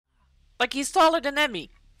Like, he's taller than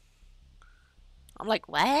Emmy. I'm like,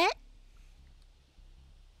 what?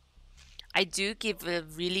 I do give a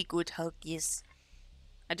really good hug, yes.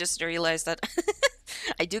 I just realized that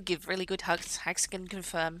I do give really good hugs. Hex can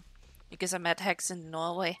confirm. Because I met Hex in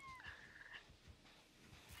Norway.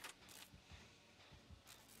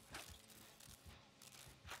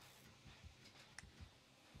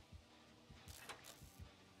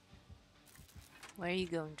 Where are you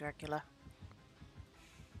going, Dracula?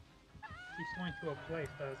 He's going to a place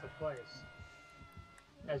that is a place.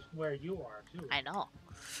 That's where you are, too. I know.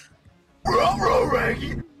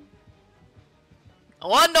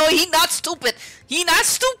 Oh no, he not stupid! He not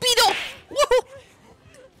stupido! Woohoo!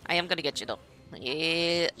 I am gonna get you though.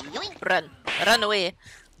 Yeah. Run. Run away.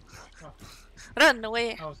 Run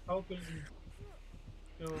away. I was hoping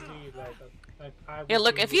it would be like I Yeah,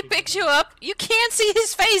 look, if he picks you up, you can't see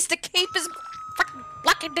his face. The cape is fucking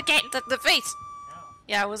blocking the face.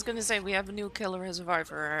 Yeah, I was gonna say we have a new killer and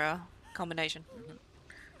survivor combination.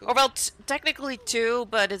 Or well, technically two,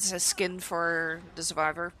 but it's a skin for the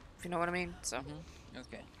survivor, if you know what I mean. So.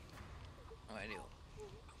 Okay. Oh, I do.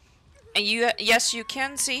 And yes, you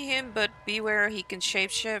can see him, but beware, he can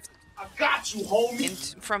shapeshift. I got you,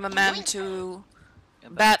 homie. From a man to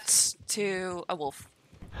bats to a wolf.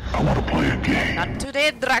 I want to play a game. Not today,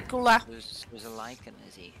 Dracula. There's a lichen,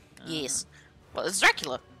 is he? Yes. Well, it's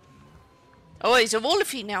Dracula. Oh, he's a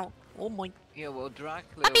wolfie now. Oh my. Yeah, well,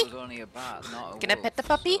 Dracula Puppy. was only a bat, not a Can I wolf, pet the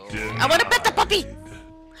puppy? so- I want to pet the puppy.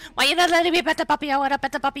 Why you not letting me pet the puppy? I want to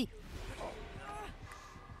pet the puppy.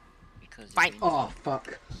 Because Fine. Oh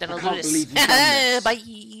fuck! Then I I'll do can't this. believe you've done this.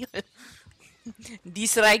 Bye.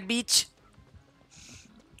 Dislike beach.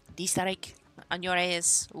 Dislike on your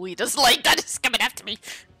ass. We dislike that is coming after me.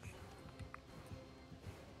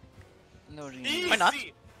 No, really. Or not.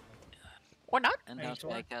 Or not. And Are you now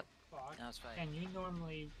sure? spike up. Fuck. Now spike. And you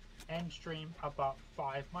normally end stream about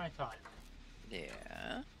 5 my time.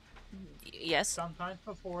 Yeah. Yes. Sometimes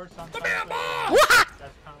before, sometimes Wah! later.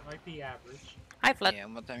 That's kind of like the average. Hi, Flood. Yeah,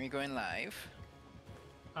 what time you going live?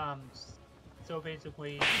 So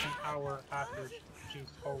basically an hour after she's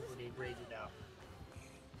already rated out.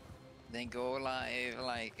 Then go live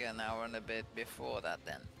like an hour and a bit before that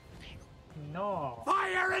then. No.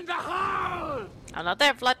 Fire in the hole! I'm not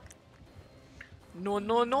there, Flood. No,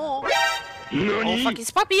 no, no. Oh, Nani? fuck,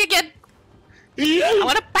 he's puppy again. I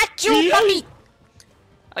want to pet you, puppy.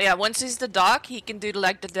 Oh yeah, once he's the dog, he can do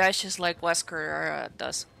like the dashes like Wesker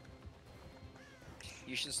does.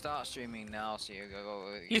 You should start streaming now so you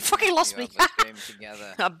go. You fucking lost me. have a stream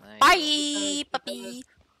together. There you Bye, puppy.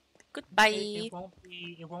 Goodbye.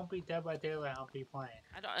 It won't be Dead by Daylight I'll be playing.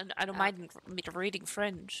 I don't mind reading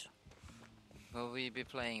French. go. Will we be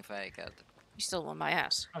playing Fakecat? You still on my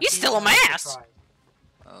ass. I'll You see still you on my after ass. Pride.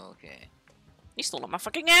 Okay. You still on my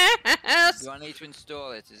fucking ass. Do I need to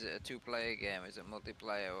install it? Is it a two-player game? Is it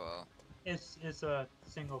multiplayer or? It's a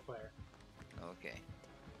single player. Okay.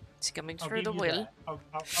 It's coming I'll through give the you will. that.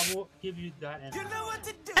 I will give you that info. You know what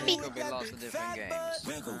to do. Puppy. Could be lots of different games.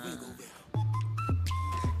 Wiggle, wiggle, wiggle.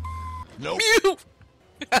 Nope. Mew.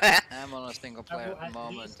 I'm on a single I player will at the at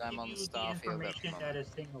moment. least I'm give on you the Starfield at the information that moment. is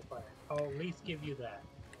single player. I'll at least give you that.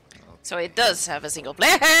 So it does have a single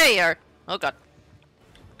player. Oh god.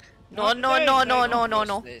 No, no, no, no, no, no,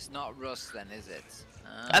 no. It's not Rust then, is it?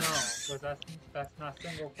 No, because that's not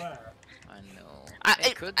single player. I know.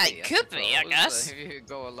 It could be, I suppose, guess. If you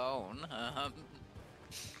go alone.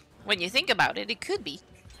 When you think about it, it could be.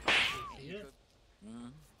 Yeah.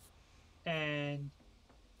 Mm. And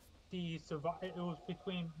it was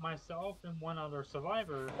between myself and one other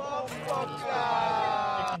survivor. And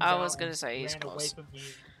I was gonna say he's ran away close. from me,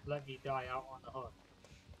 let me die out on the hook.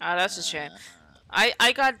 Ah, that's a shame.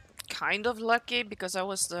 I got kind of lucky because I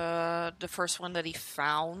was the first one that he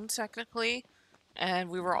found technically, and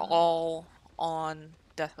we were all on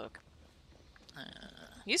Death Hook.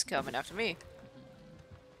 He's coming after me.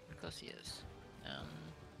 Because he is.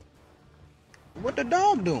 What the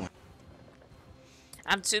dog doing?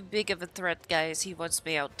 I'm too big of a threat, guys. He wants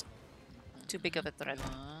me out. Too big of a threat.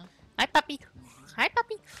 Hi, puppy. Hi,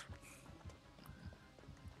 puppy.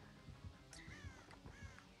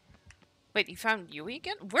 Wait, you found Yui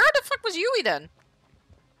again? Where the fuck was Yui then?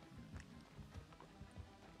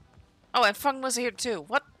 Oh, and Fung was here too.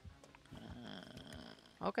 What?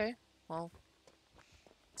 Okay, well.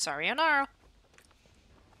 Sorry, Anara.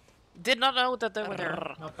 Did not know that they were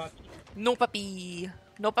there. No puppy. No puppy.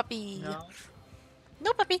 No puppy. No.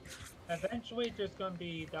 No puppy. Eventually, there's gonna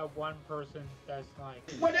be that one person that's like.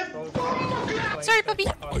 What the goes fuck? to a place Sorry, that's puppy.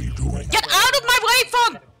 like- Are you doing? Get out of my way,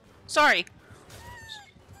 Fung! Sorry.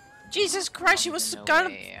 Jesus Christ, she was No kind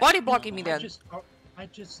way. of body blocking me I then. just I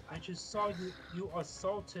just saw you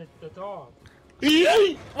assaulted the dog.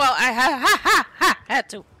 Well, I had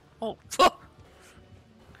to. Oh,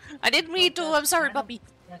 I didn't mean to. I'm sorry, puppy.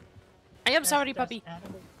 I am sorry, puppy.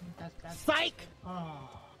 Psych! Oh,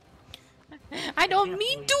 I don't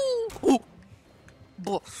mean to. Ooh.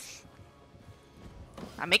 Buh.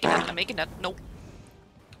 I'm making that. I'm making that. Nope.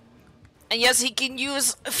 And yes, he can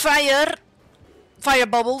use fire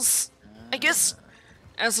bubbles, I guess,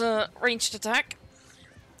 as a ranged attack.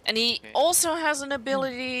 And he also has an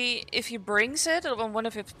ability, if he brings it on one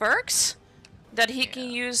of his perks, that he can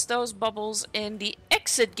use those bubbles in the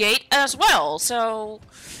exit gate as well. So